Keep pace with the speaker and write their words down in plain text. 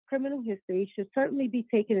criminal history should certainly be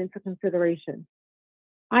taken into consideration.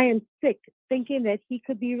 I am sick thinking that he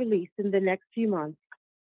could be released in the next few months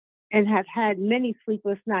and have had many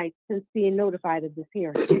sleepless nights since being notified of this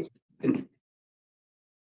hearing.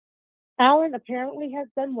 Alan apparently has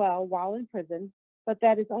done well while in prison, but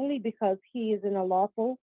that is only because he is in a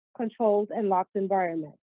lawful, controlled, and locked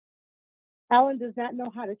environment. Alan does not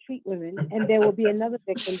know how to treat women, and there will be another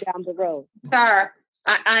victim down the road. Sir,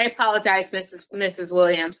 I apologize, Mrs.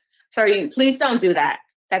 Williams. Sir, please don't do that.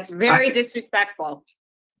 That's very disrespectful.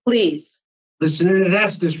 Please. Listen,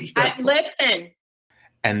 that's disrespectful. Listen.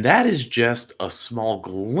 And that is just a small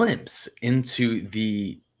glimpse into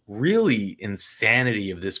the really insanity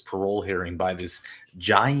of this parole hearing by this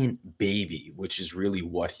giant baby, which is really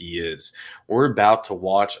what he is. We're about to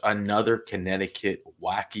watch another Connecticut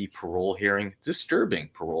wacky parole hearing, disturbing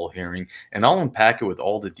parole hearing, and I'll unpack it with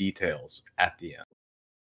all the details at the end.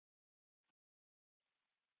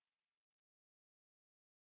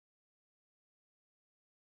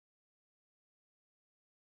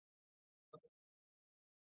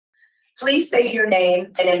 Please state your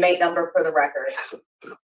name and inmate number for the record.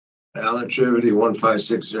 Alan Trivety,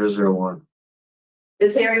 156001.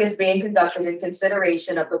 This hearing is being conducted in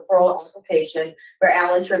consideration of the parole application for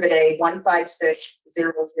Alan Trivety,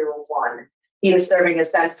 156001. He is serving a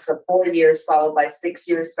sentence of 4 years followed by 6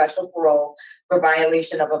 years special parole for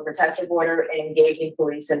violation of a protective order and engaging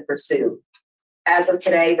police in pursuit. As of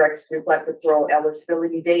today, records reflect the parole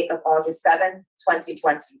eligibility date of August 7,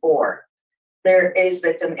 2024. There is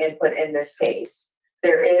victim input in this case.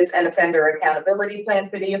 There is an offender accountability plan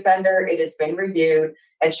for the offender. It has been reviewed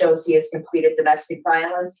and shows he has completed domestic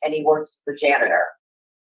violence and he works as the janitor.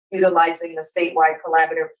 Utilizing the statewide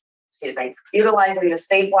collaborative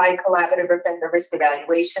offender risk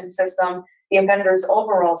evaluation system, the offender's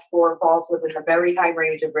overall score falls within a very high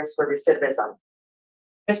range of risk for recidivism.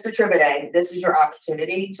 Mr. Trivety, this is your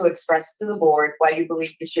opportunity to express to the board why you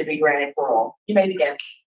believe you should be granted parole. You may begin.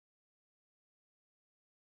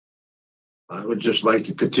 I would just like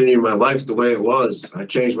to continue my life the way it was. I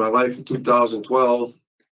changed my life in 2012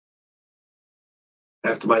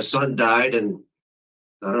 after my son died, and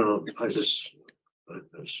I don't know, it's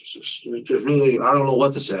just really, I don't know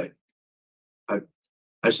what to say.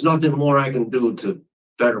 There's nothing more I can do to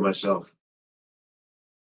better myself.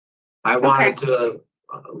 I wanted to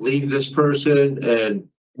leave this person and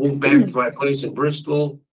move back to my place in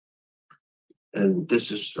Bristol, and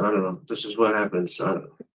this is, I don't know, this is what happens. I don't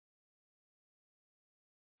know.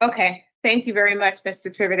 Okay, thank you very much,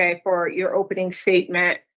 Mr. Trivety, for your opening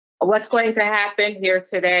statement. What's going to happen here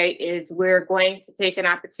today is we're going to take an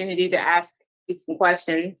opportunity to ask you some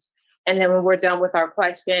questions. And then when we're done with our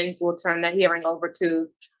questions, we'll turn the hearing over to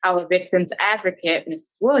our victim's advocate,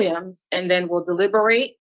 Ms. Williams, and then we'll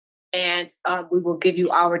deliberate and we will give you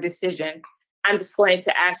our decision. I'm just going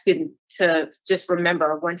to ask you to just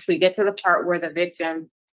remember, once we get to the part where the victim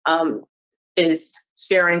is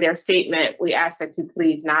sharing their statement, we ask that you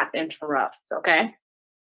please not interrupt, okay?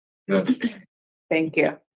 Yes. Thank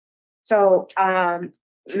you. So, Mr.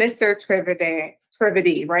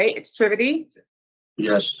 Trivety, right? It's Trivety?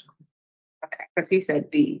 Yes. Okay, because he said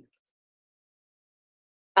D.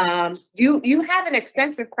 You have an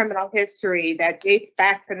extensive criminal history that dates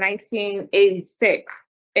back to 1986,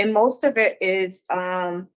 and most of it is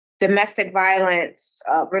domestic violence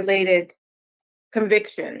related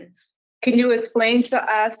convictions. Can you explain to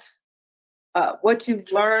us what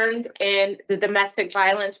you've learned in the domestic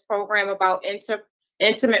violence program about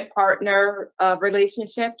intimate partner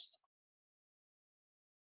relationships?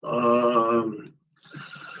 I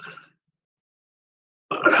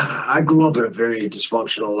grew up in a very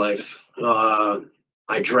dysfunctional life.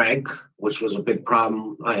 I drank, which was a big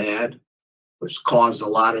problem I had, which caused a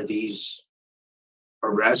lot of these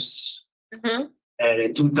arrests. Mm-hmm. And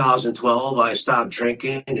in 2012, I stopped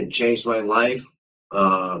drinking and changed my life.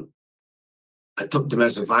 I took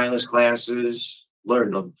domestic violence classes,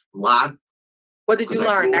 learned a lot. What did you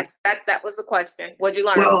learn? That was the question. What did you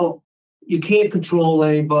learn? Well, you can't control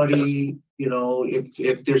anybody. You know,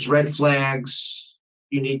 if there's red flags,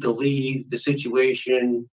 you need to leave the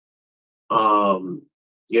situation.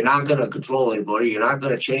 You're not going to control anybody. You're not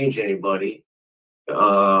going to change anybody.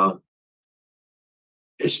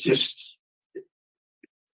 It's just,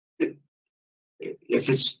 if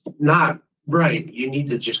it's not right, you need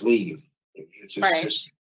to just leave. It's just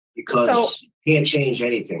because you can't change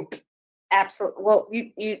anything. Absolutely. Well,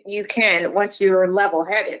 you can once you're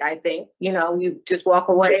level-headed. I think you just walk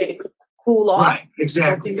away, cool off. Right.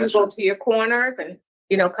 Exactly. You go to your corners and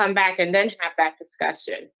come back and then have that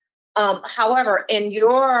discussion. However, in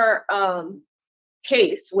your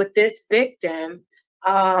case with this victim,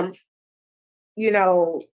 you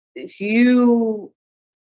know, you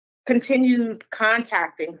continued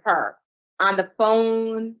contacting her on the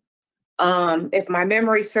phone. If my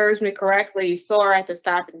memory serves me correctly, you saw her at the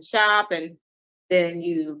Stop and Shop, and then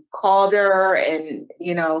you called her, and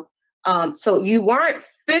so you weren't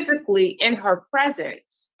physically in her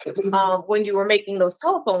presence when you were making those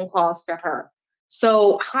telephone calls to her.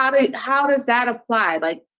 So how does that apply,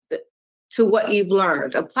 like to what you've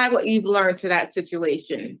learned? Apply what you've learned to that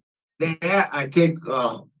situation. That I take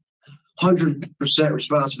 100%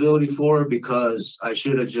 responsibility for, because I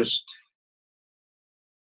should have just,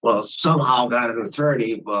 well, somehow got an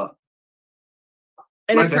attorney, but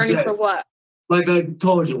An like I attorney said, for what? like I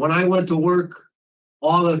told you, when I went to work,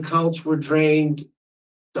 all the accounts were drained,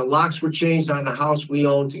 the locks were changed on the house we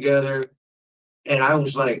owned together, and I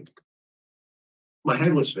was like, my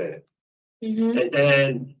head was spinning. Mhm. And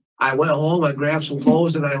then I went home, I grabbed some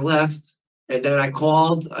clothes, and I left. And then I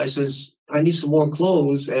called, I says, I need some more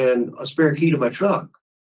clothes and a spare key to my truck.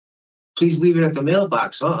 Please leave it at the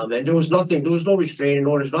mailbox, and there was nothing, there was no restraining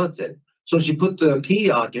orders, nothing. So she put the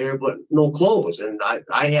key out there, but no clothes. And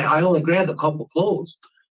I only grabbed a couple clothes.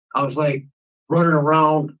 I was like running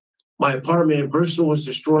around. My apartment in Bristol was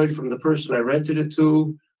destroyed from the person I rented it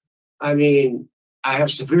to. I mean, I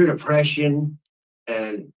have severe depression,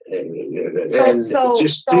 and So,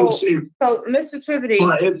 just things. so, Mr. Trivedy,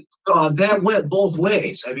 But that went both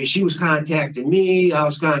ways. I mean, she was contacting me, I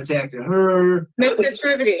was contacting her. Mr.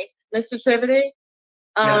 Trivedy, Yes.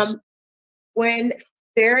 when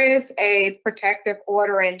there is a protective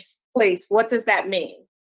order in place, what does that mean?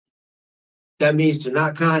 That means to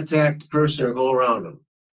not contact the person or go around them.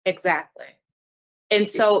 Exactly. And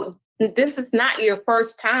so this is not your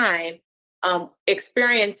first time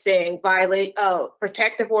experiencing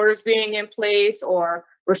protective orders being in place or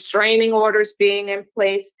restraining orders being in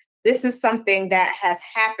place. This is something that has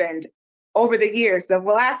happened over the years. The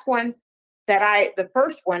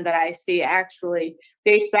first one that I see actually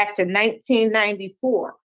dates back to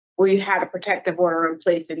 1994, where you had a protective order in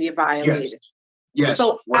place and you violated. Yes.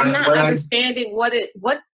 So I'm not understanding what is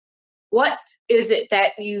it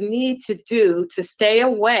that you need to do to stay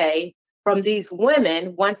away from these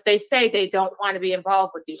women once they say they don't want to be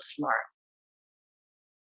involved with you tomorrow?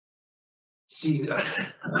 See,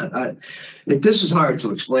 this is hard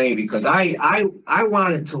to explain, because I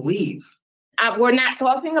wanted to leave. We're not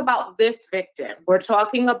talking about this victim. We're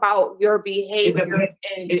talking about your behavior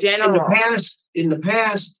in general. In the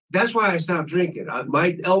past, that's why I stopped drinking.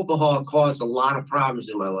 My alcohol caused a lot of problems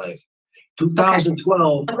in my life.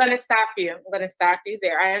 2012. I'm going to stop you. I'm going to stop you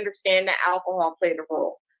there. I understand that alcohol played a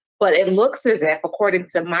role, but it looks as if, according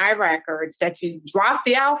to my records, that you dropped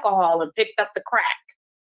the alcohol and picked up the crack.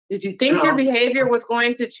 Did you think your behavior was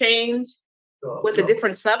going to change with a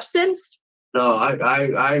different substance? No,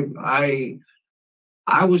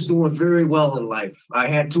 I was doing very well in life. I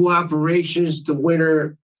had 2 operations the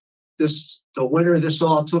winter this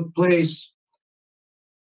all took place.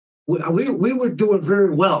 We were doing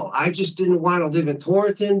very well. I just didn't want to live in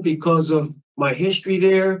Torrington because of my history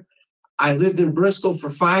there. I lived in Bristol for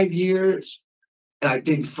 5 years. I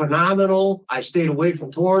did phenomenal. I stayed away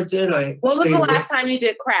from Torrington. When was the last time you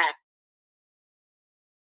did crack?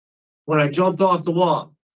 When I jumped off the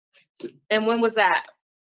wall. And when was that?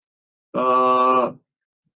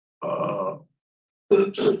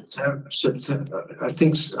 September, I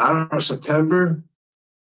think, I don't know, September.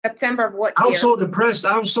 September of what year? I was so depressed.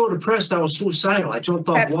 I was suicidal. I jumped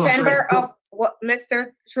off the wall. September of what,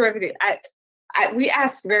 Mr. Trivedy? We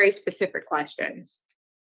ask very specific questions,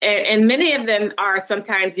 and many of them are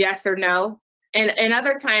sometimes yes or no, and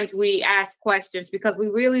other times we ask questions because we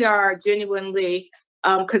really are genuinely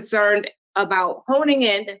concerned about honing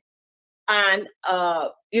in on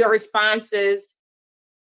your responses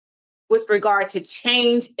with regard to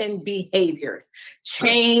change in behaviors,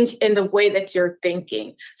 change in the way that you're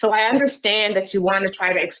thinking. So I understand that you want to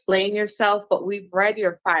try to explain yourself, but we've read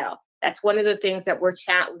your file. That's one of the things that we're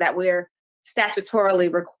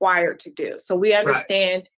statutorily required to do. So we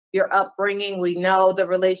understand your upbringing. We know the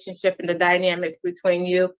relationship and the dynamics between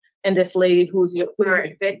you and this lady who's your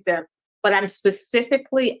current victim. But I'm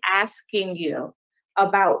specifically asking you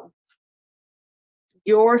about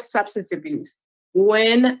your substance abuse.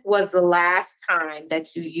 When was the last time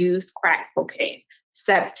that you used crack cocaine?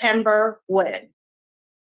 September when?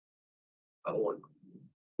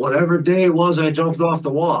 Whatever day it was, I jumped off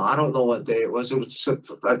the wall. I don't know what day it was. It was I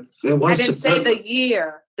didn't September. say the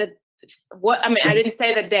year. I didn't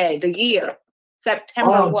say the day, the year.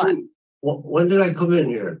 September what? When did I come in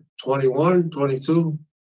here? 21, 22,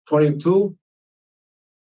 22?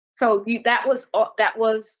 So that was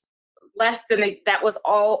that was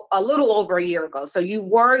all a little over a year ago. So you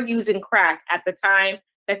were using crack at the time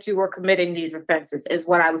that you were committing these offenses, is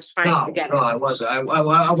what I was trying to get No, at. I wasn't.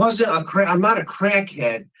 I wasn't a crack. I'm not a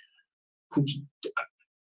crackhead.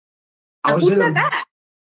 I was Who in said a. that?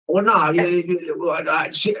 Well, no, I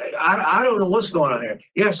don't know what's going on here.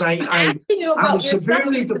 Yes, I'm asking you I about was your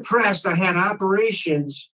severely substance. depressed. I had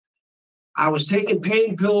operations. I was taking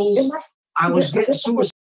pain pills. I was getting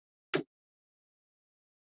suicide.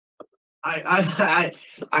 I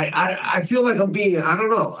feel like I'm being. I don't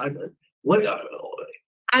know. What?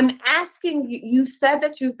 I'm asking you. You said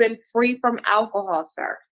that you've been free from alcohol,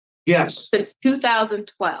 sir, Yes. since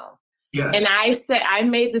 2012. Yes. And I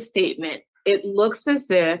made the statement, it looks as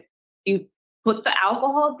if you put the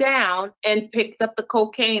alcohol down and picked up the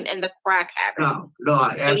cocaine and the crack habit. No,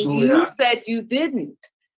 absolutely And you not. said you didn't.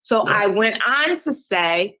 So No. I went on to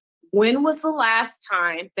say, when was the last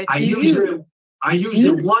time that I you used used it. I used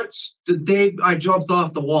it once the day I jumped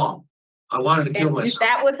off the wall. I wanted to kill and myself.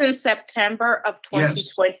 that was in September of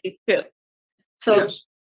Yes. 2022. So Yes.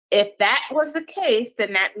 if that was the case,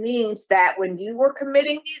 then that means that when you were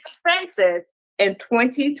committing these offenses in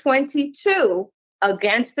 2022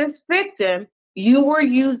 against this victim, you were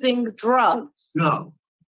using drugs. No.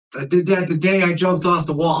 I did that the day I jumped off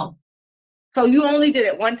the wall. So you only did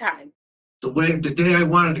it one time. The day I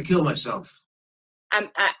wanted to kill myself.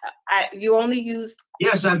 You only used.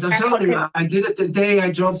 Yes, I'm telling you, I did it the day I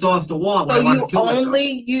jumped off the wall. So I wanted you to kill myself.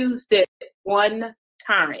 only used it one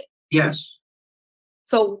time. Yes.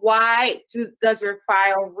 So why does your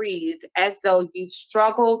file read as though you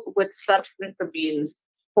struggled with substance abuse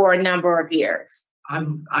for a number of years?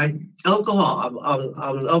 I'm alcohol.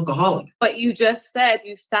 I'm an alcoholic. But you just said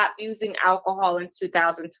you stopped using alcohol in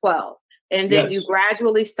 2012. And then you Yes.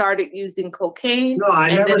 gradually started using cocaine. No, I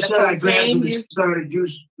and never then the said I cocaine gradually started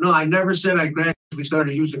using. No, I never said I gradually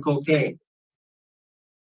started using cocaine.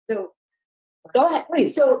 So, go ahead,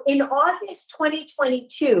 please. So in August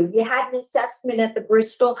 2022, you had an assessment at the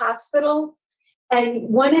Bristol Hospital. And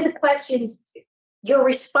one of the questions, your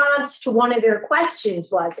response to one of their questions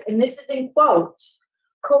was, and this is in quotes,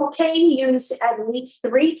 cocaine use at least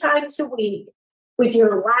 3 times a week, with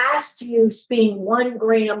your last use being 1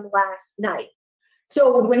 gram last night.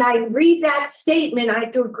 So when I read that statement, I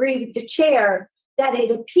have to agree with the chair that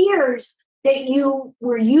it appears that you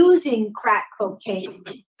were using crack cocaine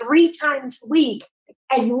 3 times a week,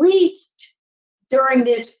 at least during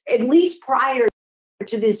this, at least prior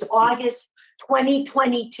to this August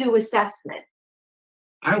 2022 assessment.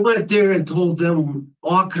 I went there and told them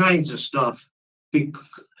all kinds of stuff.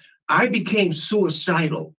 I became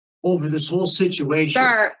suicidal over this whole situation.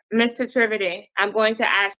 Sir, Mr. Trivedy, I'm going to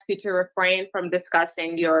ask you to refrain from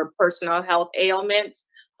discussing your personal health ailments,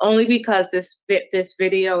 only because this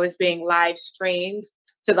video is being live streamed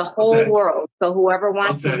to the whole world. So whoever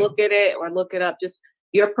wants to look at it or look it up, just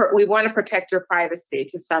we want to protect your privacy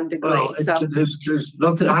to some degree. Well, so there's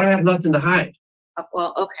nothing. I have nothing to hide.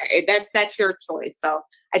 Well, okay, that's your choice. So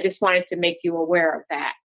I just wanted to make you aware of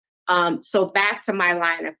that. So back to my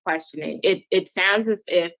line of questioning. It sounds as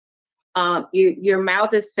if your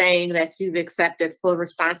mouth is saying that you've accepted full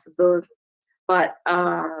responsibility, but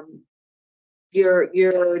you're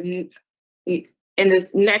in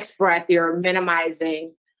this next breath, you're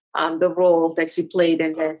minimizing the role that you played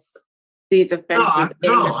in these offenses.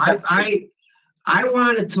 No, I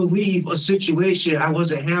wanted to leave a situation I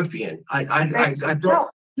wasn't happy in. I don't.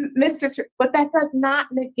 No, but that does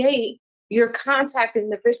not negate your contacting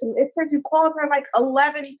the victim. It says you called her like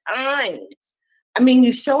 11 times. I mean,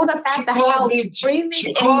 you showed up at the house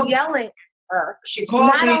screaming and yelling at her. She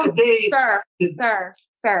called me the day.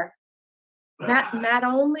 Sir. Not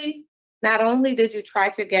only did you try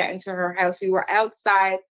to get into her house, you were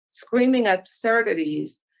outside screaming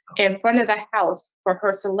absurdities in front of the house for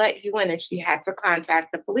her to let you in, and she had to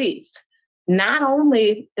contact the police. Not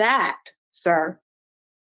only that, sir,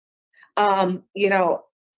 you've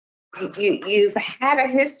had a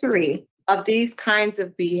history of these kinds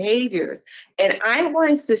of behaviors, and I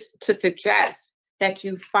want to suggest that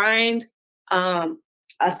you find a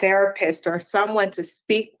therapist or someone to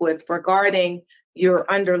speak with regarding your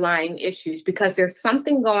underlying issues, because there's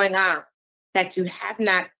something going on that you have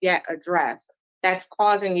not yet addressed that's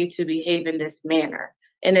causing you to behave in this manner.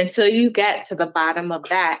 And until you get to the bottom of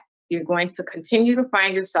that, you're going to continue to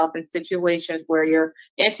find yourself in situations where your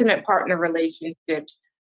intimate partner relationships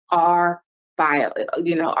are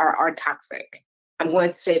are toxic. I'm going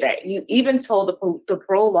to say that. You even told the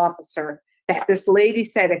parole officer that this lady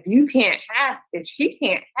said, if she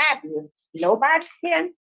can't have you, nobody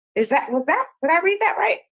can. Did I read that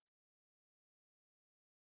right?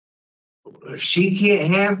 She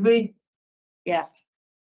can't have me? Yeah.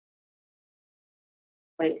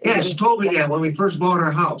 Wait, Yeah, she told me that when we first bought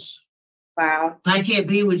our house. Wow. If I can't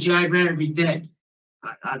be with you, I'd rather be dead.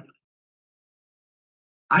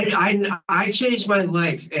 I changed my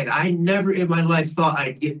life, and I never in my life thought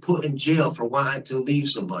I'd get put in jail for wanting to leave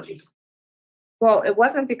somebody. Well, it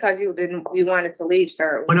wasn't because you wanted to leave,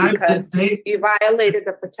 sir. It was When because you violated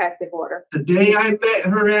the protective order. the day I met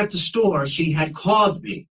her at the store, she had called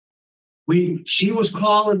me. She was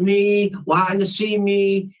calling me, wanting to see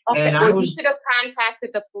me, Okay, and well, you should have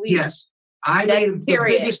contacted the police. yes, I That's made the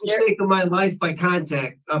period. biggest mistake of my life by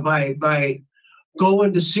by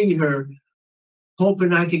going to see her,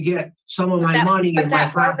 hoping I could get some of my money and my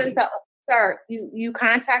property. Sir, you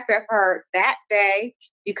contacted her that day.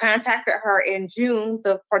 You contacted her in June.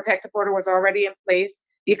 The protective order was already in place.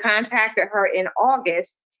 You contacted her in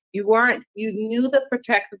August. You knew the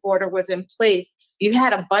protective order was in place. You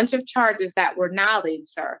had a bunch of charges that were knowledge,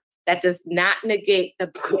 sir. That does not negate the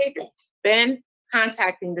behavior. Been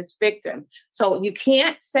contacting this victim. So you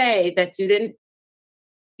can't say that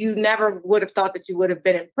you never would have thought that you would have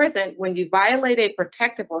been in prison. When you violate a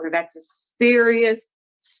protective order, that's a serious,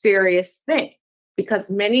 serious thing. Because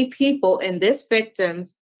many people in this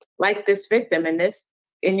victims, like this victim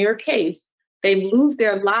in your case, they lose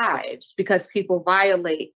their lives because people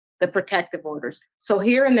violate the protective orders. So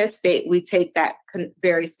here in this state, we take that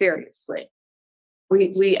very seriously.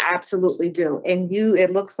 We absolutely do. And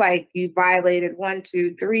it looks like you violated 1,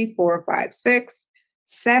 2, 3, 4, 5, 6,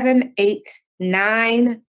 7, 8,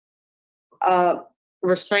 9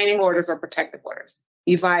 restraining orders or protective orders.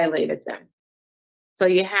 You violated them. So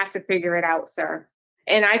you have to figure it out, sir.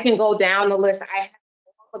 And I can go down the list. I have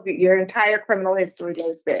all of your entire criminal history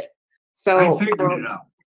goes there. So I figured it out.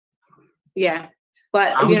 Yeah.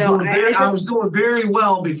 But I was doing very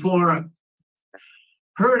well before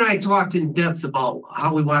her and I talked in depth about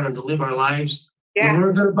how we wanted to live our lives. Yeah. We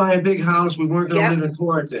weren't going to buy a big house. We weren't going to live in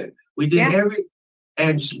Torrington. We did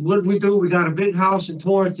and what did we do? We got a big house in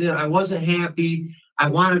Torrington. I wasn't happy. I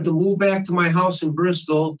wanted to move back to my house in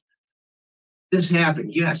Bristol. This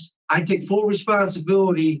happened. Yes, I take full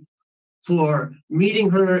responsibility for meeting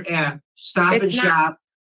her at Stop and Shop.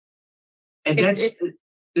 And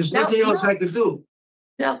there's nothing else I could do.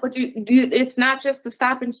 No, but it's not just the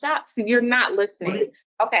Stop and Shop. So you're not listening. Right.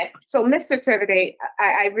 Okay. So Mr. Trivide,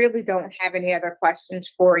 I really don't have any other questions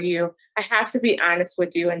for you. I have to be honest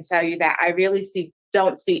with you and tell you that I really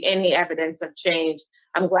don't see any evidence of change.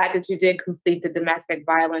 I'm glad that you did complete the domestic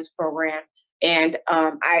violence program. And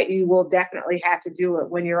you will definitely have to do it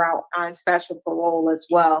when you're out on special parole as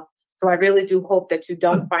well. So I really do hope that you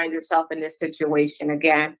don't find yourself in this situation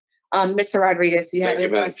again. Mr. Rodriguez, do you have any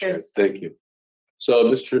questions? Thank you. So,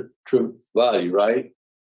 Mr. Trivide, right?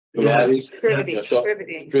 Yeah.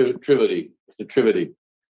 Trivide.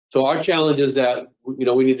 So our challenge is that,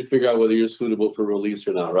 we need to figure out whether you're suitable for release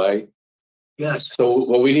or not, right? Yes. So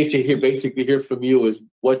what we need to hear from you is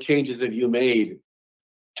what changes have you made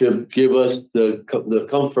to give us the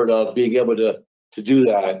comfort of being able to do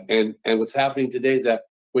that. And what's happening today is that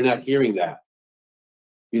we're not hearing that.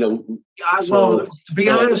 To be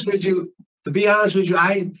honest with you,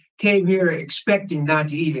 I came here expecting not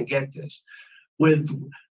to even get this. With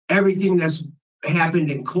everything that's happened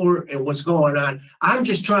in court and what's going on, I'm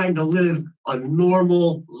just trying to live a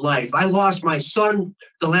normal life. I lost my son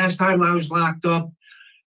the last time I was locked up.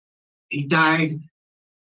 He died.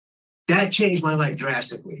 That changed my life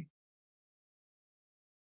drastically.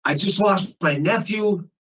 I just lost my nephew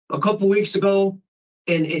a couple weeks ago,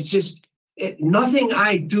 and it's just nothing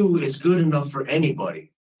I do is good enough for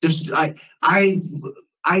anybody.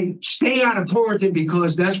 I stay out of Torrington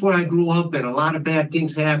because that's where I grew up and a lot of bad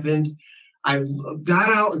things happened. I got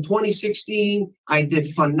out in 2016. I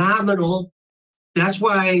did phenomenal. That's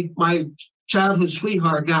why my childhood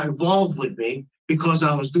sweetheart got involved with me, because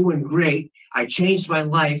I was doing great. I changed my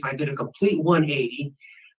life. I did a complete 180.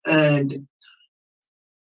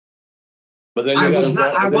 But then you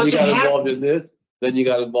got involved in this. Then you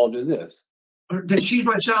got involved in this. She's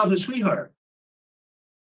my childhood sweetheart.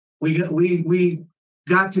 We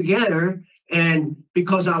got together, and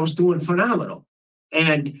because I was doing phenomenal,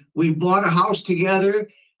 and we bought a house together.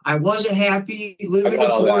 I wasn't happy living in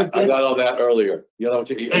Torrington. I got all that earlier. You don't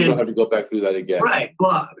have to go back through that again. Right,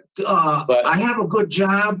 but I have a good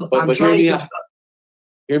job. But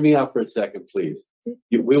hear me out for a second, please.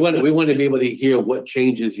 We want to be able to hear what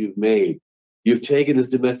changes you've made. You've taken this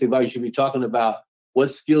domestic violence. You should be talking about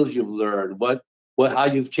what skills you've learned, how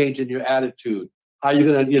you've changed in your attitude, how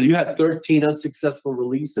you're gonna. You had 13 unsuccessful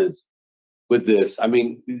releases with this. I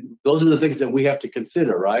mean, those are the things that we have to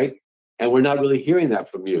consider, right? And we're not really hearing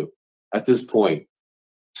that from you at this point.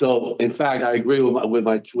 So in fact, I agree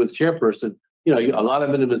with chairperson, you know, a lot of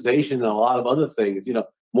minimization and a lot of other things, you know,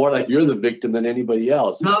 more like you're the victim than anybody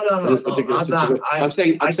else. No, no, in no, this no, particular I'm not.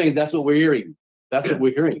 situation. I'm saying that's what we're hearing. That's what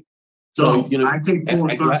we're hearing. So, you know, I take full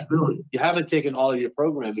responsibility. You haven't taken all of your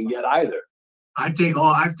programming yet either. I take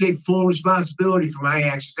full responsibility for my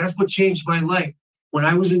actions. That's what changed my life. When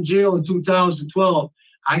I was in jail in 2012,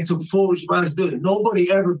 I took full responsibility.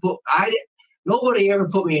 Nobody ever put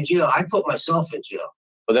me in jail. I put myself in jail.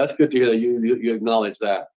 Well, that's good to hear that you acknowledge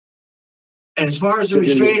that. And as far as the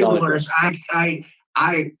restraining orders, I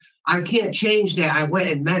can't change that. I went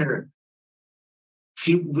and met her.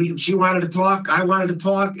 She wanted to talk. I wanted to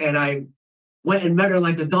talk, and I went and met her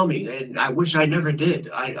like a dummy. And I wish I never did.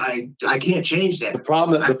 I can't change that. The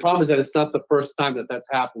problem is that it's not the first time that that's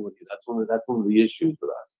happened with you. That's one of the issues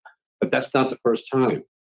with us. But that's not the first time.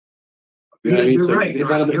 You know what I mean? You're So right.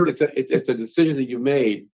 it's a decision that you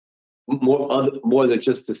made more than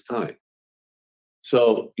just this time.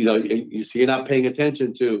 So, you know, you're not paying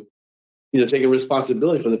attention to, you know, taking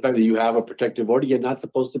responsibility for the fact that you have a protective order. You're not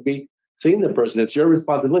supposed to be seeing the person. It's your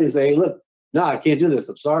responsibility to say, hey, look, no, I can't do this.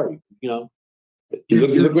 I'm sorry. You know,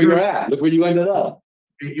 look where you're at. Look where you ended up.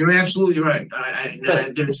 You're absolutely right. And you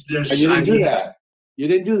didn't do that. You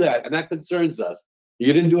didn't do that. And that concerns us.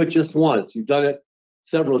 You didn't do it just once. You've done it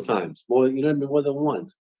several times, more than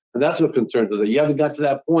once. And that's what concerns us. That you haven't got to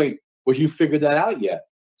that point where you figured that out yet.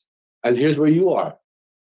 And here's where you are.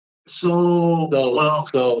 So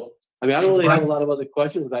I mean, I don't really have a lot of other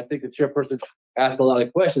questions, but I think the chairperson asked a lot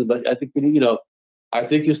of questions, but I think I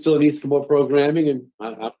think you still need some more programming, and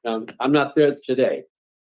I'm not there today,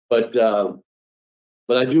 but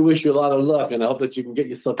I do wish you a lot of luck, and I hope that you can get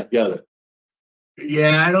yourself together.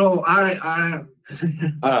 Yeah, I don't.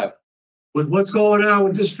 All right. With what's going on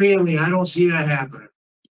with this family, I don't see that happening.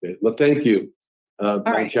 Okay. Well, thank you.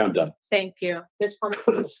 Right. I'm done. Thank you.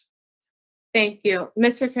 Thank you.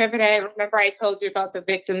 Mr. Trivide, remember I told you about the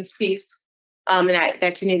victims piece, and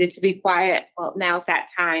that you needed to be quiet. Well, now's that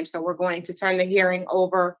time. So we're going to turn the hearing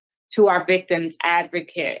over to our victims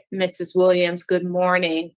advocate, Mrs. Williams. Good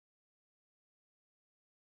morning.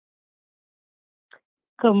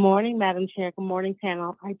 Good morning, Madam Chair. Good morning,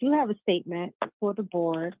 panel. I do have a statement for the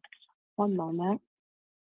board. One moment.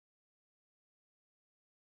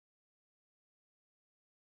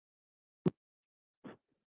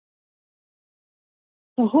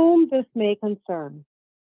 To whom this may concern.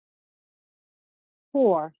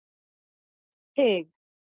 4, pig,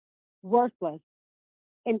 worthless,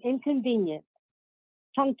 and inconvenient,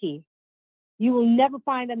 chunky. You will never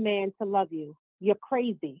find a man to love you. You're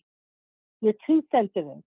crazy. You're too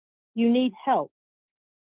sensitive. You need help.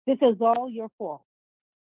 This is all your fault.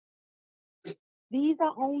 These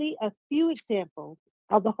are only a few examples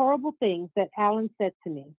of the horrible things that Alan said to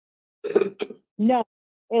me. No,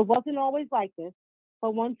 it wasn't always like this,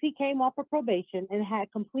 but once he came off of probation and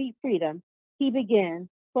had complete freedom, he began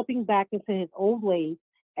slipping back into his old ways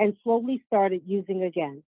and slowly started using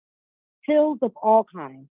again. Pills of all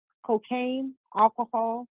kinds, cocaine,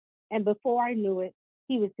 alcohol, and before I knew it,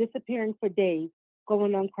 he was disappearing for days,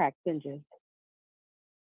 going on crack binges.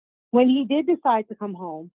 When he did decide to come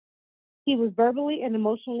home, he was verbally and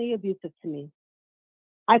emotionally abusive to me.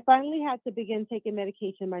 I finally had to begin taking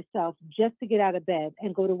medication myself just to get out of bed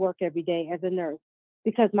and go to work every day as a nurse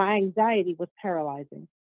because my anxiety was paralyzing.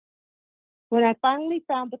 When I finally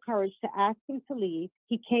found the courage to ask him to leave,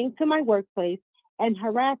 he came to my workplace and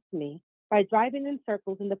harassed me by driving in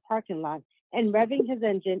circles in the parking lot and revving his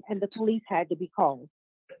engine, and the police had to be called.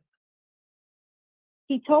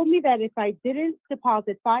 He told me that if I didn't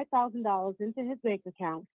deposit $5,000 into his bank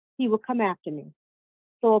account, he would come after me.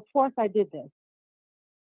 So of course I did this.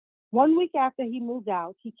 1 week after he moved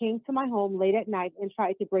out, he came to my home late at night and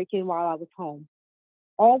tried to break in while I was home,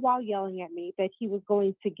 all while yelling at me that he was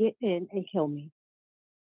going to get in and kill me.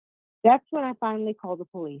 That's when I finally called the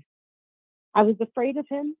police. I was afraid of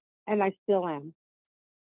him, and I still am.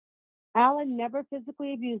 Alan never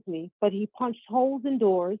physically abused me, but he punched holes in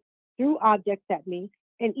doors, threw objects at me,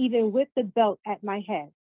 and even whipped the belt at my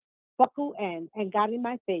head, buckle end, and got in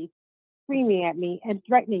my face, screaming at me and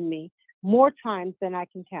threatening me more times than I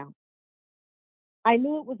can count. I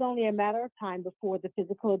knew it was only a matter of time before the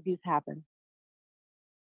physical abuse happened.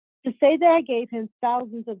 To say that I gave him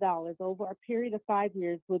thousands of dollars over a period of 5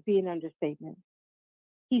 years would be an understatement.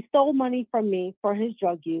 He stole money from me for his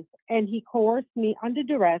drug use, and he coerced me under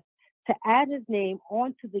duress to add his name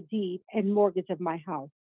onto the deed and mortgage of my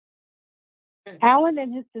house. Alan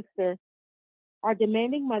and his sister are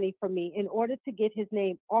demanding money from me in order to get his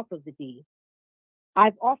name off of the deed.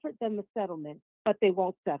 I've offered them a settlement, but they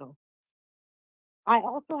won't settle. I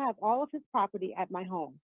also have all of his property at my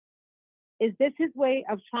home. Is this his way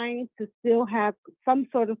of trying to still have some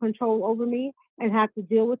sort of control over me and have to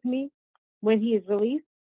deal with me when he is released?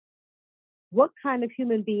 What kind of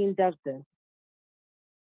human being does this?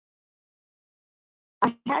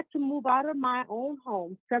 I had to move out of my own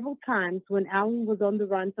home several times when Alan was on the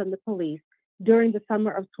run from the police during the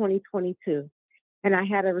summer of 2022, and I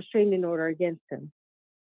had a restraining order against him.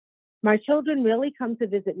 My children rarely come to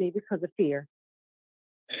visit me because of fear.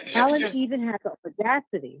 Alan even had the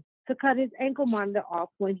audacity to cut his ankle monitor off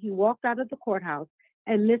when he walked out of the courthouse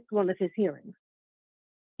and missed one of his hearings.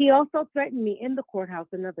 He also threatened me in the courthouse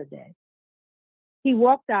another day. He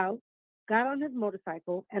walked out, got on his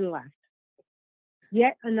motorcycle, and left.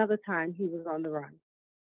 Yet another time he was on the run.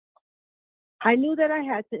 I knew that I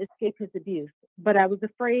had to escape his abuse, but I was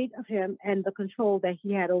afraid of him and the control that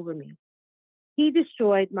he had over me. He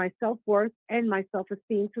destroyed my self-worth and my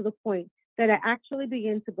self-esteem to the point that I actually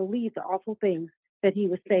began to believe the awful things that he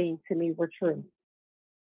was saying to me were true.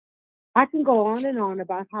 I can go on and on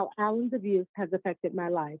about how Alan's abuse has affected my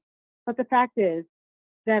life, but the fact is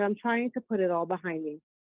that I'm trying to put it all behind me.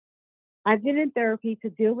 I've been in therapy to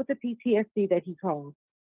deal with the PTSD that he caused.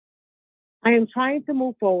 I am trying to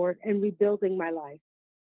move forward and rebuilding my life.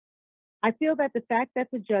 I feel that the fact that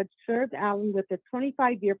the judge served Alan with a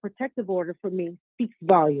 25-year protective order for me speaks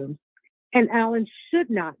volumes, and Alan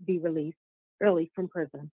should not be released early from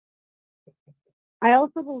prison. I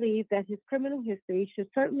also believe that his criminal history should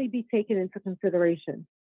certainly be taken into consideration.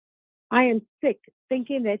 I am sick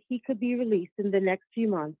thinking that he could be released in the next few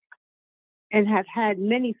months and have had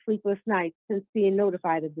many sleepless nights since being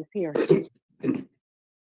notified of this hearing.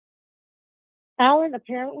 Alan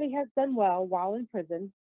apparently has done well while in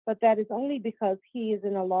prison, but that is only because he is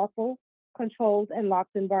in a lawful, controlled, and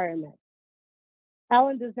locked environment.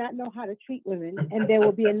 Alan does not know how to treat women, and there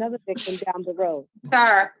will be another victim down the road.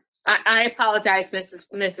 Sir, I apologize,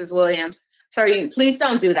 Mrs. Williams. Sir, please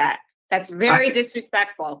don't do that. That's very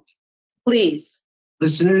disrespectful. Please.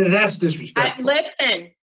 Listen, that's disrespectful.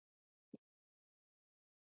 Listen.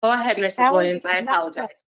 Go ahead, Mrs. Williams. I apologize.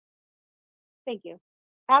 Thank you.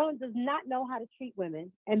 Alan does not know how to treat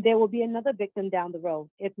women, and there will be another victim down the road,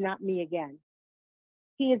 if not me again.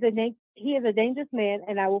 He is a dangerous man,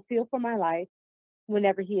 and I will feel for my life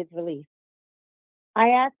whenever he is released.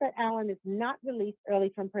 I ask that Alan is not released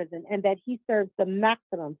early from prison and that he serves the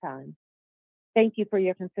maximum time. Thank you for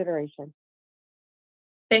your consideration.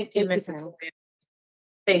 Thank you, Mrs. Williams.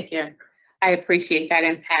 Thank you. I appreciate that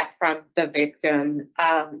impact from the victim.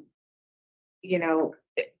 You know,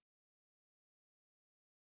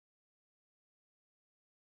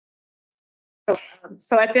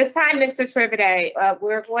 so at this time, Mr. Trivide,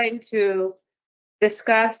 we're going to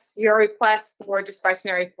discuss your request for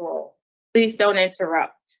discretionary parole. Please don't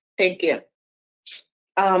interrupt. Thank you.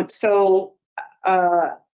 Although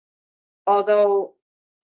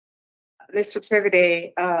Mr.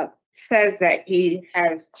 Trivide says that he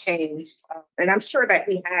has changed, and I'm sure that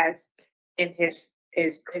he has in his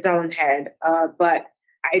own head, but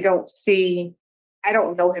I don't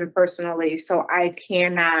know him personally, so I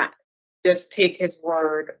cannot just take his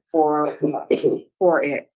word for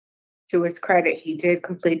it. To his credit, he did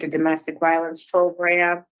complete the domestic violence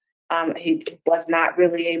program. He was not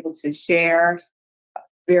really able to share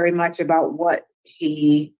very much about what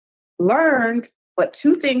he learned, but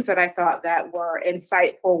two things that I thought that were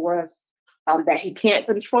insightful was that he can't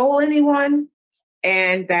control anyone,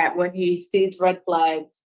 and that when he sees red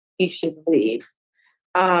flags, he should leave.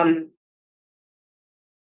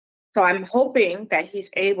 So I'm hoping that he's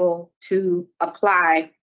able to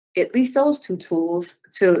apply at least those two tools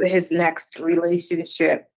to his next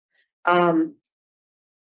relationship.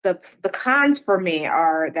 The cons for me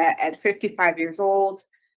are that at 55 years old,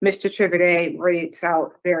 Mr. Trivide rates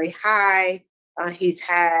out very high. He's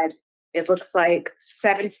had, it looks like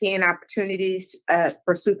 17 opportunities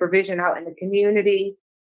for supervision out in the community,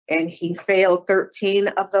 and he failed 13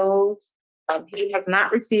 of those. He has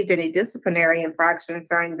not received any disciplinary infractions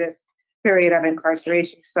during this period of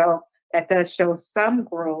incarceration, so that does show some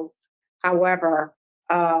growth. However,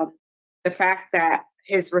 the fact that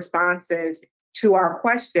his responses to our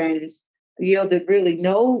questions yielded really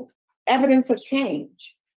no evidence of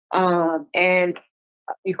change. And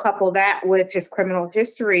you couple that with his criminal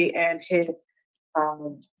history and his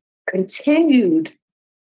continued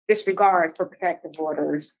disregard for protective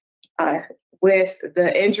orders, with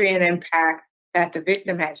the injury and impact that the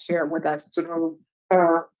victim had shared with us through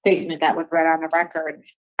her statement that was read on the record,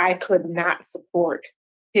 I could not support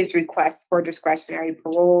his request for discretionary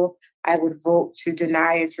parole. I would vote to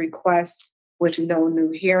deny his request with no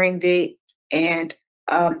new hearing date and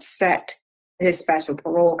set his special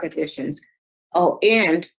parole conditions. Oh,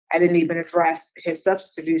 and I didn't even address his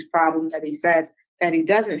substance abuse problem that he says that he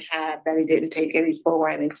doesn't have, that he didn't take any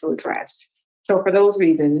programming to address. So for those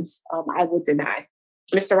reasons, I would deny.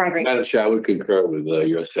 Mr. Rodriguez. Madam Chair, I would concur with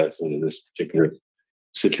your assessment in this particular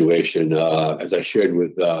situation. As I shared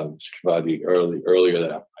with Mr. Trivedi earlier,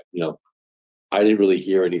 that I didn't really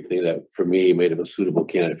hear anything that for me made him a suitable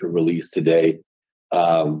candidate for release today.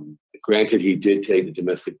 Granted, he did take the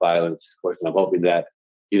domestic violence course, and I'm hoping that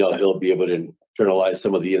he'll be able to internalize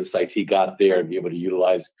some of the insights he got there and be able to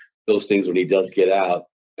utilize those things when he does get out,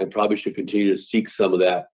 and probably should continue to seek some of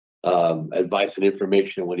that advice and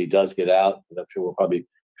information when he does get out. And I'm sure we'll probably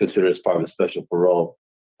consider it as part of a special parole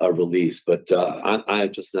release. But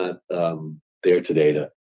I'm just not there today to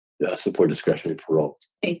support discretionary parole.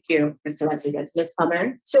 Thank you, Mr. Rodriguez. Ms.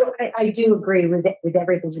 Palmer? So I do agree with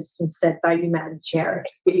everything that's been said by you, Madam Chair,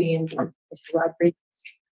 and Mr. Rodriguez.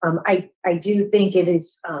 I do think it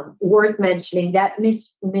is worth mentioning that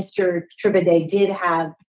Mr. Trivedi did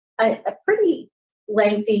have a pretty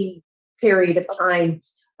lengthy period of time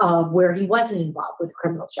where he wasn't involved with the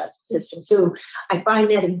criminal justice system. So I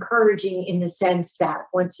find that encouraging in the sense that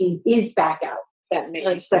once he is back out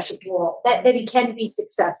on special parole, that he can be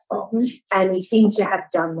successful. And he seems to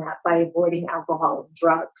have done that by avoiding alcohol and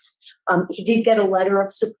drugs. He did get a letter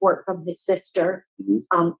of support from his sister,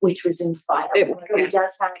 which was in file. He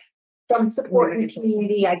does have some support in the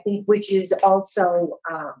community, I think, which is also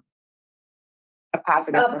a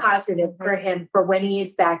positive for him for when he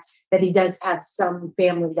is back, that he does have some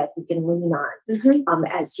family that he can lean on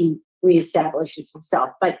as he reestablishes himself.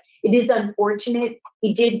 But it is unfortunate.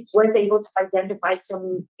 He was able to identify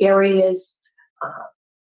some areas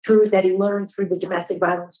that he learned through the domestic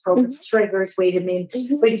violence program triggers, weighed him in,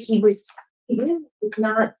 but he really did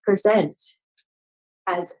not present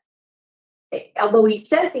as, although he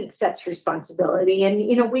says he accepts responsibility,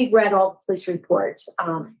 and we read all the police reports,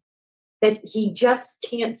 that he just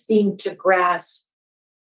can't seem to grasp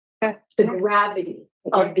the gravity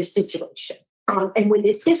of the situation. And with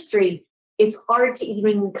his history, it's hard to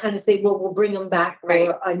even kind of say, well, we'll bring him back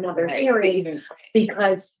for another hearing,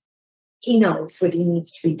 because he knows what he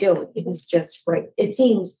needs to be doing. He's just right. It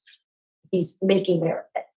seems he's making a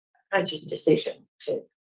conscious decision to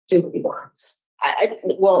do what he wants.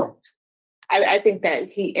 I think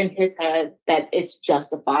that he, in his head, that it's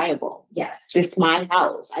justifiable. Yes. It's my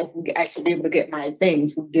house. I should be able to get my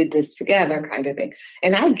things. We did this together, kind of thing.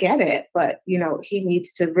 And I get it, but he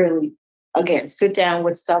needs to really, again, sit down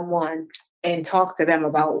with someone and talk to them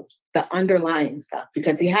about the underlying stuff,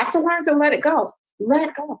 because you have to learn to let it go. Let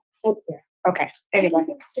it go. Okay. Anyway.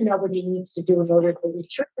 He needs to know what he needs to do in order to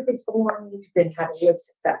retrieve his belongings and how to live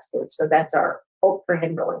successfully. So that's our hope for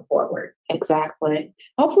him going forward. Exactly.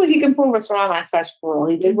 Hopefully he can prove us wrong on special parole.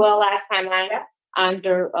 He did well last time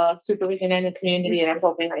under supervision in the community, and I'm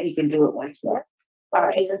hoping that he can do it once more. All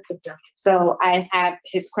right. So I have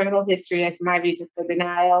his criminal history as my reason for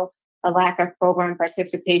denial, a lack of program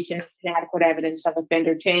participation, inadequate evidence of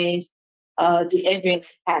offender change, the injury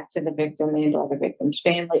impact to the victim and or the victim's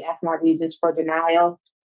family as my reasons for denial.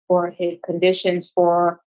 For his conditions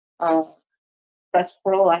for special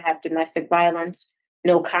parole, I have domestic violence,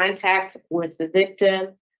 no contact with the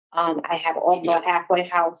victim. I have also a halfway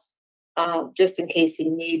house, just in case he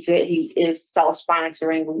needs it. He is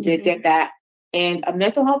self-sponsoring. We did get that. And a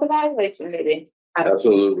mental health evaluation, maybe.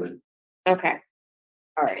 Absolutely. Okay.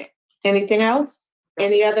 All right. Anything else?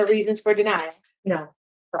 Any other reasons for denial? No.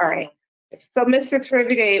 All right. So, Mr.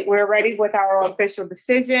 Trivedi, we're ready with our official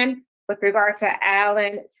decision with regard to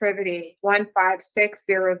Alan Trivedi,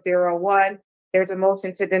 156001. There's a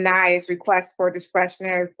motion to deny his request for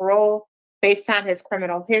discretionary parole based on his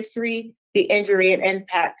criminal history, the injury and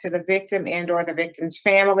impact to the victim and or the victim's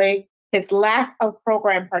family, his lack of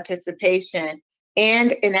program participation,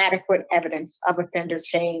 and inadequate evidence of offender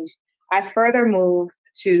change. I further move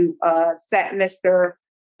to set Mr.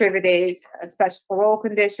 Trivedi's special parole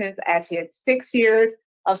conditions as he has 6 years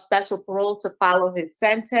of special parole to follow his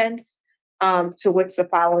sentence, to which the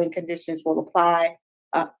following conditions will apply.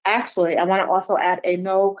 Actually, I want to also add a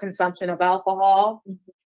no consumption of alcohol.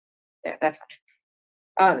 Yeah, that's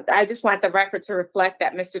fine. I just want the record to reflect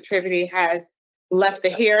that Mr. Trivedi has left the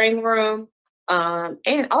hearing room,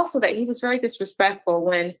 and also that he was very disrespectful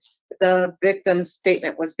when the victim's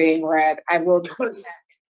statement was being read. I will put that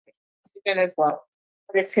in as well.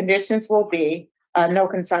 His conditions will be no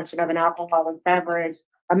consumption of an alcoholic beverage,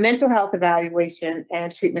 a mental health evaluation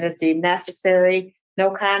and treatment is deemed necessary,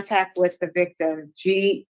 no contact with the victim,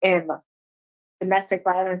 GM, domestic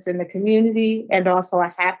violence in the community, and also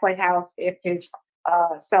a halfway house if his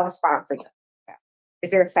self-sponsored.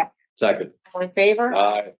 Is there a second? Second. All in favor?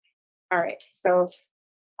 Aye. All right, so.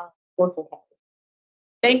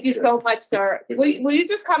 Thank you so much, sir. Will you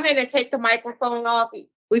just come in and take the microphone off?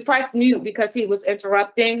 We pressed mute because he was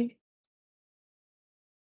interrupting.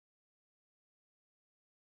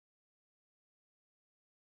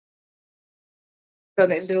 So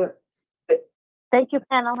then do it. Thank you,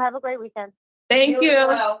 panel. Have a great weekend. Thank you.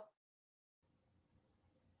 Well,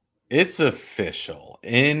 It's official.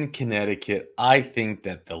 In Connecticut, I think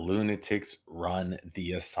that the lunatics run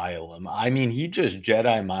the asylum. I mean, he just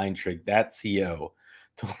Jedi mind tricked that CO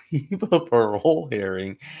to leave a parole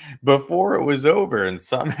hearing before it was over. And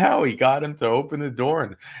somehow he got him to open the door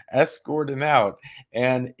and escort him out.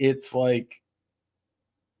 And it's like,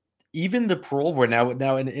 even the parole board now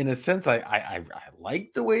in a sense, I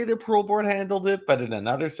like the way the parole board handled it, but in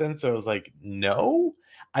another sense, I was like, no.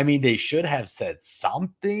 I mean, they should have said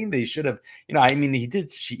something. They should have, I mean,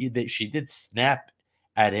 she did snap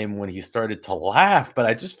at him when he started to laugh, but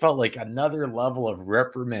I just felt like another level of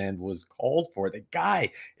reprimand was called for. The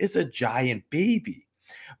guy is a giant baby.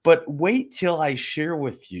 But wait till I share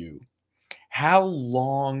with you how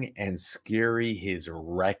long and scary his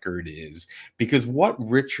record is, because what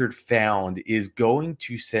Richard found is going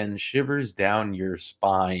to send shivers down your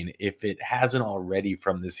spine if it hasn't already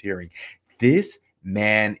from this hearing. This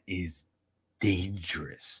man is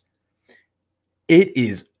dangerous. It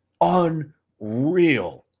is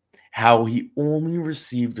unreal how he only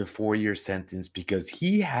received a 4-year sentence because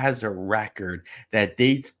he has a record that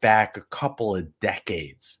dates back a couple of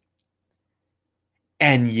decades.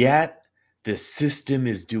 And yet the system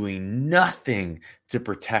is doing nothing to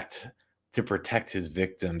protect his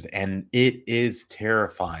victims, and it is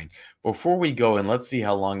terrifying. Before we go, and let's see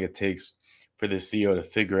how long it takes for the CEO to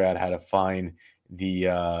figure out how to find the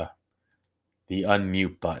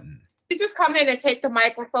unmute button. You just come in and take the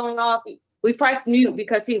microphone off. We pressed mute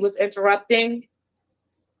because he was interrupting.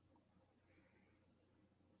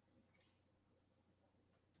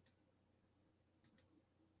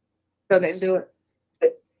 So then do it.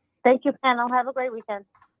 Thank you, panel. Have a great weekend.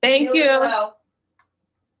 Thank you. well.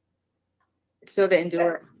 Still didn't do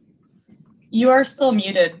it. You are still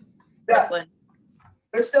muted, Yeah. Brooklyn.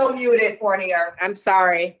 We're still muted, Fournier. I'm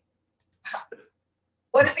sorry.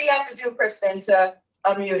 What does he have to do, Kristen, to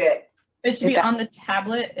unmute it? It should be on the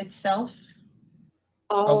tablet itself.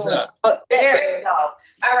 How's that? Oh, there you go.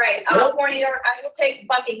 All right, Fournier, I will take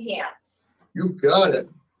Buckingham. You got it.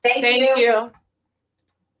 Thank Thank you. you.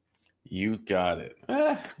 You got it.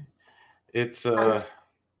 It's I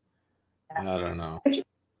don't know.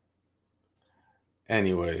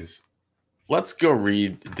 Anyways, let's go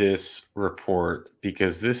read this report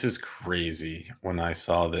because this is crazy. When I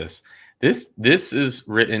saw this is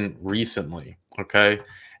written recently, okay?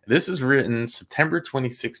 This is written September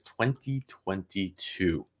 26,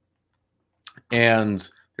 2022. And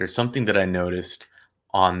there's something that I noticed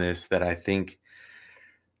on this that I think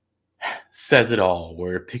says it all,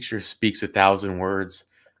 where a picture speaks 1,000 words.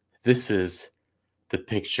 This is the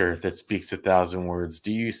picture that speaks 1,000 words.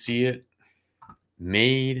 Do you see it?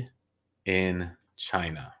 Made in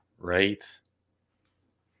China, right?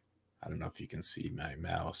 I don't know if you can see my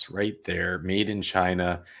mouse right there. Made in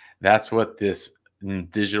China. That's what this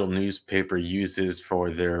digital newspaper uses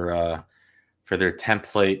for their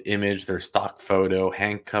template image, their stock photo,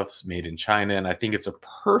 handcuffs made in China. And I think it's a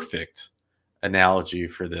perfect analogy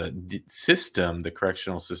for the system, the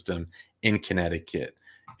correctional system in Connecticut.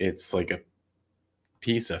 It's like a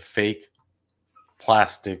piece of fake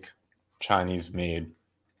plastic Chinese made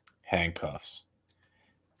handcuffs.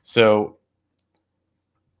 So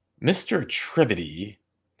Mr. Trivedy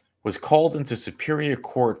was called into Superior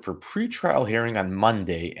Court for pretrial hearing on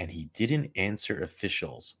Monday, and he didn't answer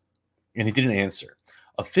officials.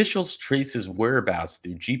 Officials trace his whereabouts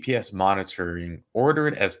through GPS monitoring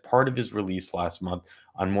ordered as part of his release last month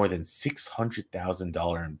on more than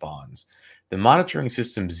 $600,000 in bonds. The monitoring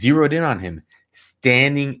system zeroed in on him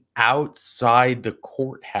standing outside the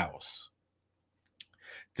courthouse.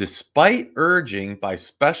 Despite urging by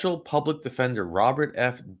Special Public Defender Robert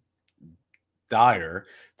F. Dyer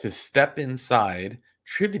to step inside,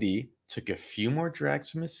 Trivedy took a few more drags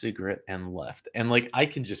from his cigarette and left. And like, I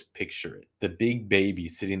can just picture it. The big baby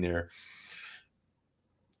sitting there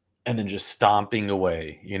and then just stomping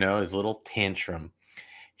away, his little tantrum.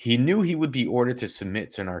 He knew he would be ordered to submit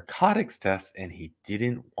to narcotics tests, and he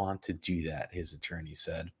didn't want to do that, his attorney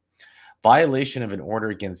said. Violation of an order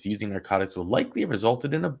against using narcotics would likely have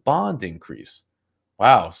resulted in a bond increase.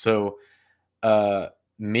 Wow. So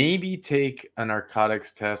maybe take a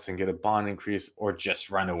narcotics test and get a bond increase, or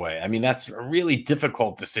just run away. I mean, that's a really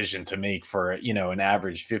difficult decision to make for, an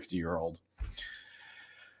average 50-year-old.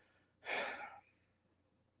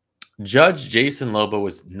 Judge Jason Lobo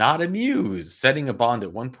was not amused, setting a bond at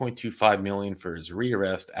 $1.25 million for his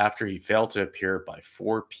rearrest after he failed to appear by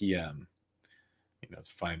 4 p.m. You know, it's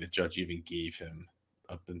funny the judge even gave him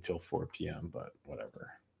up until 4 p.m., but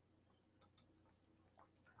whatever.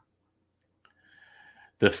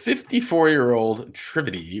 The 54-year-old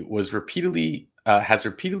Trivedy has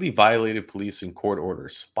repeatedly violated police and court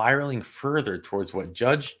orders, spiraling further towards what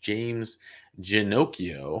Judge James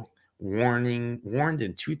Ginocchio warned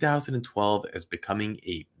in 2012 as becoming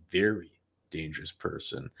a very dangerous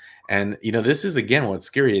person. And, you know, this is, again, what's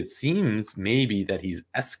scary. It seems maybe that he's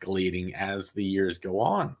escalating as the years go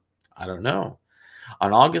on. I don't know.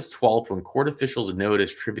 On August 12th, when court officials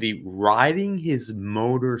noticed Trivedy riding his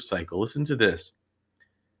motorcycle, listen to this.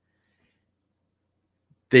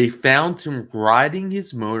 They found him riding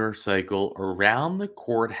his motorcycle around the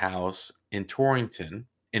courthouse in Torrington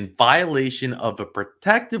in violation of a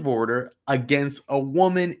protective order against a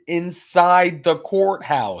woman inside the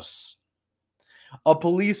courthouse. A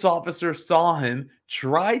police officer saw him,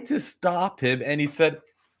 tried to stop him, and he said,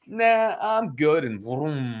 "Nah, I'm good," and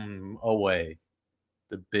vroom, away.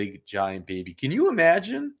 The big giant baby. Can you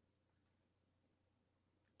imagine?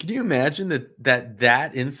 Can you imagine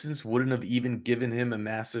that instance wouldn't have even given him a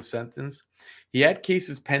massive sentence? He had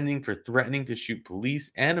cases pending for threatening to shoot police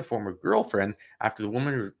and a former girlfriend after the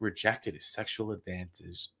woman rejected his sexual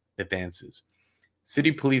advances.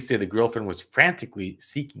 City police say the girlfriend was frantically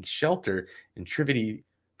seeking shelter from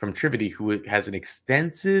Trivedy, who has an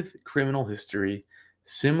extensive criminal history,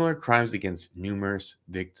 similar crimes against numerous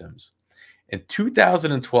victims. In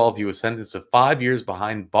 2012, he was sentenced to 5 years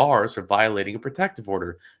behind bars for violating a protective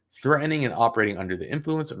order, threatening and operating under the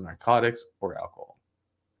influence of narcotics or alcohol.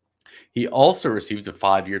 He also received a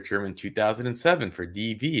 5-year term in 2007 for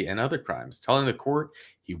DV and other crimes, telling the court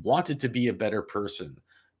he wanted to be a better person.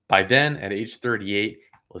 By then, at age 38,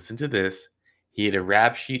 listen to this, he had a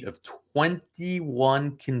rap sheet of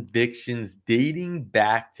 21 convictions dating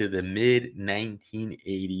back to the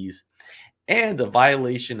mid-1980s and a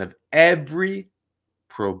violation of every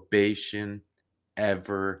probation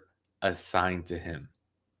ever assigned to him.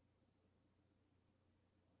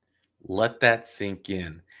 Let that sink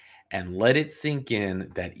in. And let it sink in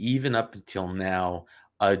that even up until now,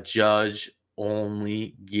 a judge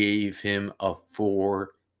only gave him a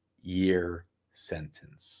 4-year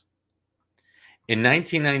sentence. In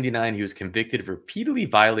 1999, he was convicted of repeatedly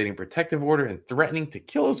violating protective order and threatening to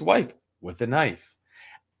kill his wife with a knife.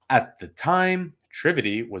 At the time,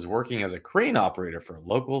 Trivedy was working as a crane operator for a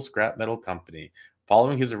local scrap metal company.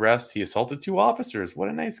 Following his arrest, he assaulted 2 officers. What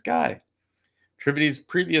a nice guy. Trivedy's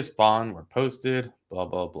previous bond were posted, blah,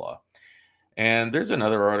 blah, blah. And there's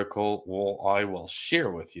another article I will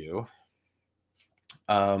share with you.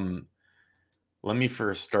 Let me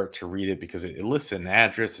first start to read it because it lists an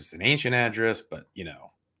address. It's an ancient address, but, you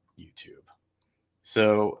know, YouTube.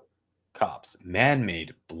 So, cops,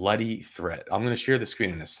 man-made bloody threat. I'm going to share the screen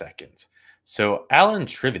in a second. So Alan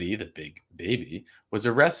Trivedy, the big baby, was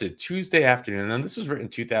arrested Tuesday afternoon. And this was written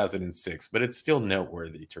in 2006, but it's still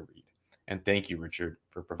noteworthy to read. And thank you, Richard,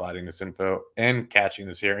 for providing this info and catching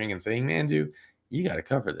this hearing and saying, Mandoo, you got to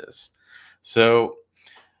cover this. So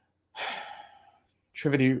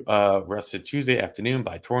Trivedy arrested Tuesday afternoon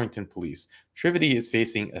by Torrington police. Trivedy is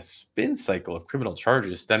facing a spin cycle of criminal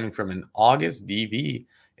charges stemming from an August DV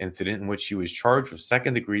incident in which he was charged with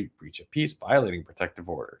second-degree breach of peace, violating protective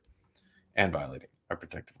order, and violating a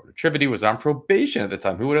protective order. Trivedy was on probation at the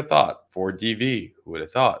time. Who would have thought? For DV. Who would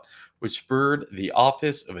have thought? Which spurred the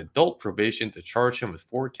Office of Adult Probation to charge him with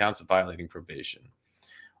 4 counts of violating probation.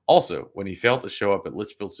 Also, when he failed to show up at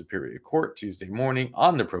Litchfield Superior Court Tuesday morning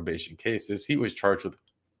on the probation cases, he was charged with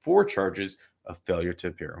 4 charges of failure to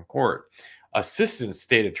appear in court. Assistant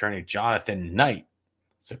State Attorney Jonathan Knight,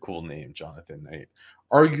 it's a cool name, Jonathan Knight,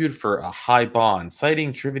 argued for a high bond,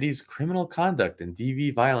 citing Trivedy's criminal conduct and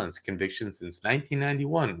DV violence convictions since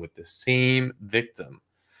 1991 with the same victim.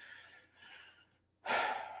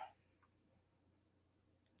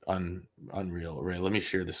 Unreal. Right, let me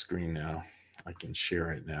share the screen now. I can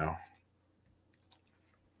share it now.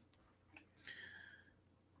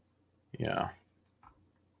 Yeah.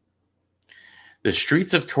 The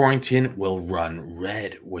streets of Torrington will run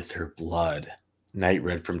red with her blood. Knight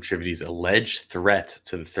read from Trivedy's alleged threat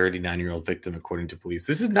to the 39-year-old victim, according to police.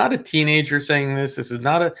 This is not a teenager saying this. This is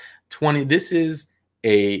not a 20. This is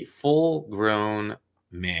a full-grown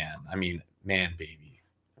man. I mean, man, baby.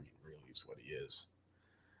 I mean, really is what he is.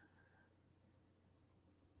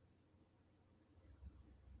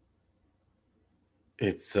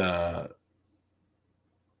 It's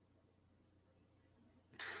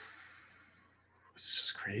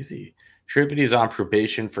just crazy. Trivedi is on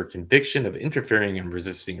probation for conviction of interfering and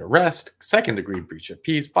resisting arrest, second-degree breach of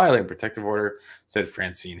peace, violating protective order, said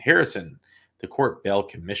Francine Harrison, the court bail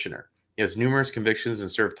commissioner. He has numerous convictions and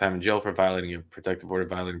served time in jail for violating a protective order,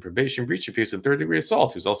 violating probation, breach of peace, and third-degree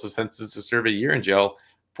assault. He was also sentenced to serve a year in jail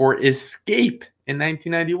for escape in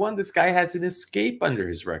 1991. This guy has an escape under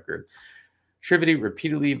his record. Trivedi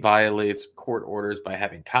repeatedly violates court orders by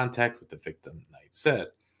having contact with the victim, Knight said.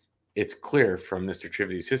 It's clear from Mr.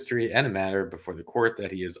 Trivedi's history and a matter before the court that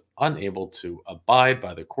he is unable to abide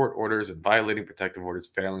by the court orders and violating protective orders,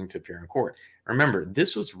 failing to appear in court. Remember,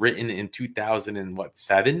 this was written in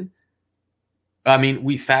 2007. I mean,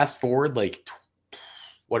 we fast forward like,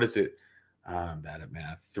 what is it? Bad at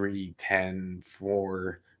math. 3, 10,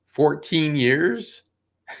 4, 14 years.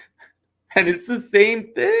 And it's the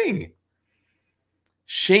same thing.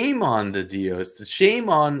 Shame on the DOs, shame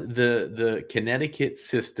on the Connecticut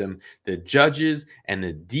system, the judges and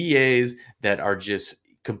the DAs that are just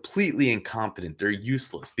completely incompetent. They're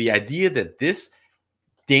useless. The idea that this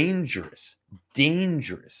dangerous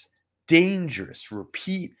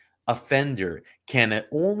repeat offender can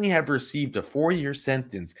only have received a 4-year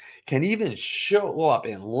sentence, can even show up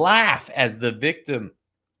and laugh as the victim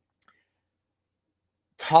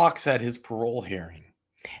talks at his parole hearing.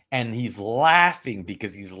 And he's laughing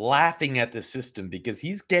because he's laughing at the system because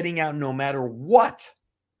he's getting out no matter what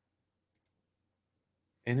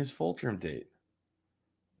in his full term date,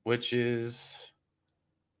 which is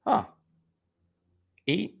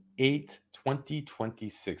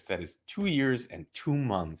 8/8/2026. That is 2 years and 2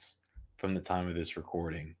 months from the time of this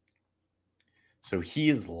recording. So he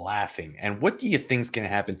is laughing. And what do you think is going to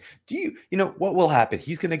happen? You know what will happen?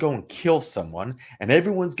 He's going to go and kill someone, and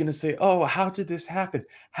everyone's going to say, "Oh, how did this happen?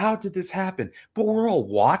 How did this happen?" But we're all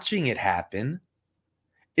watching it happen.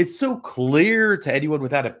 It's so clear to anyone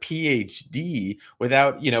without a PhD,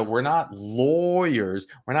 without, we're not lawyers,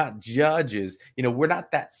 we're not judges, we're not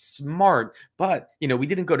that smart, but, we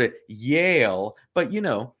didn't go to Yale, but,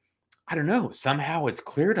 I don't know. Somehow it's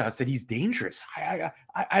clear to us that he's dangerous.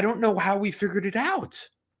 I don't know how we figured it out.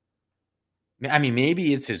 I mean,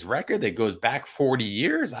 maybe it's his record that goes back 40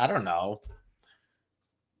 years. I don't know.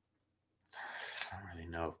 I don't really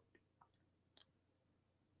know.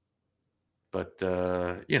 But,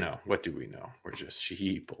 what do we know? We're just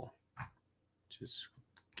sheeple. Just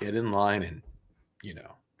get in line and, we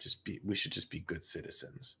should just be good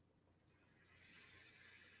citizens.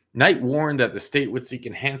 Knight warned that the state would seek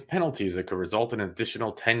enhanced penalties that could result in an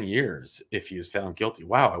additional 10 years if he is found guilty.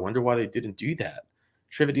 Wow, I wonder why they didn't do that.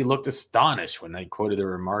 Trivedi looked astonished when Knight quoted a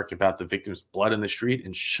remark about the victim's blood in the street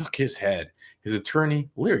and shook his head. His attorney,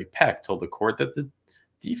 Larry Peck, told the court that the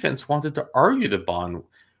defense wanted to argue the bond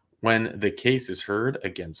when the case is heard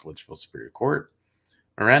against Litchfield Superior Court.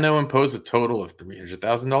 Morano imposed a total of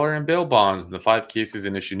 $300,000 in bail bonds in the 5 cases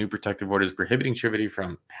and issued new protective orders prohibiting Trivedi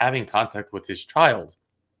from having contact with his child,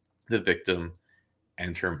 the victim,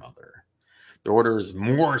 and her mother. The order is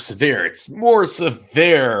more severe. It's more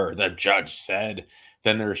severe, the judge said,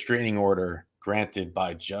 than the restraining order granted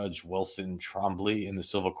by Judge Wilson Trombley in the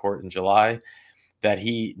civil court in July, that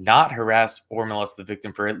he not harass or molest the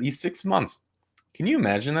victim for at least 6 months. Can you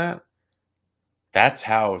imagine that? That's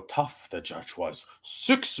how tough the judge was.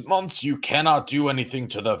 6 months, you cannot do anything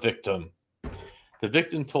to the victim. The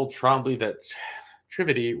victim told Trombley that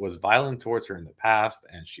Trivedi was violent towards her in the past,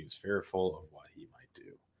 and she's fearful of what he might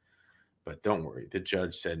do. But don't worry, the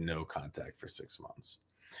judge said no contact for 6 months.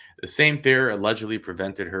 The same fear allegedly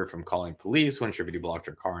prevented her from calling police when Trivedi blocked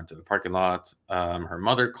her car into the parking lot. Her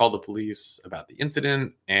mother called the police about the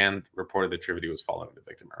incident and reported that Trivedi was following the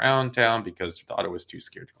victim around town because her daughter was too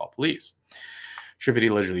scared to call police. Trivedi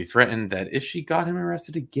allegedly threatened that if she got him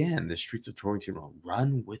arrested again, the streets of Torrington will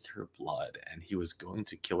run with her blood, and he was going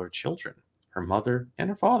to kill her children, her mother and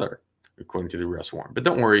her father, according to the arrest warrant. But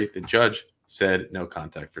don't worry, the judge said no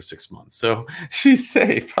contact for 6 months. So she's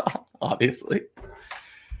safe, obviously.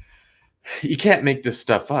 You can't make this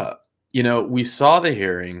stuff up. We saw the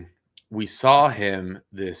hearing. We saw him,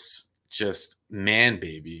 this just man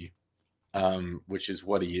baby, which is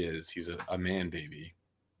what he is. He's a man baby.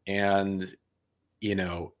 And,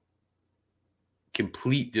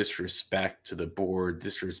 complete disrespect to the board,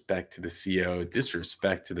 disrespect to the CO,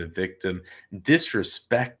 disrespect to the victim,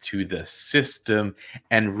 disrespect to the system.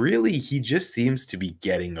 And really, he just seems to be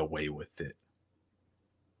getting away with it.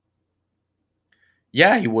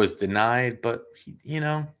 Yeah, he was denied, but,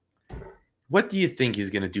 what do you think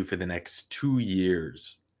he's going to do for the next 2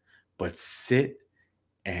 years? But sit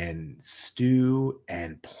and stew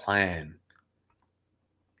and plan.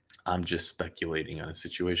 I'm just speculating on a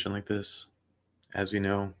situation like this. As we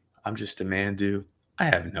know, I'm just a Mandoo. I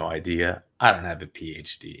have no idea. I don't have a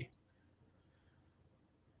PhD.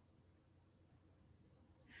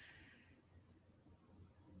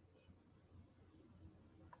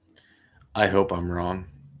 I hope I'm wrong,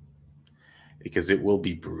 because it will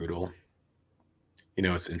be brutal. You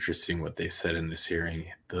know, it's interesting what they said in this hearing.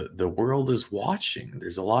 The world is watching.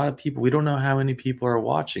 There's a lot of people. We don't know how many people are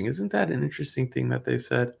watching. Isn't that an interesting thing that they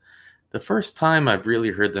said? The first time I've really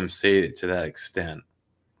heard them say it to that extent.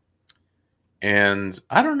 And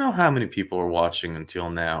I don't know how many people are watching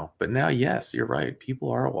until now. But now, yes, you're right.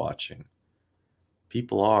 People are watching.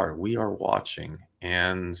 People are. We are watching.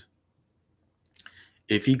 And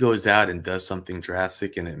if he goes out and does something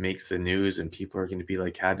drastic and it makes the news and people are going to be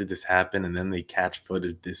like, how did this happen? And then they catch foot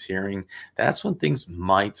of this hearing, that's when things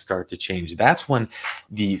might start to change. That's when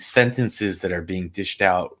the sentences that are being dished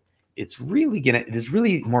out, there's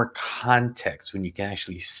really more context when you can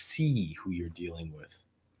actually see who you're dealing with.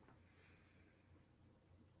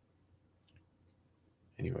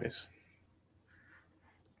 Anyways,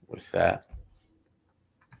 with that,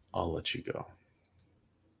 I'll let you go.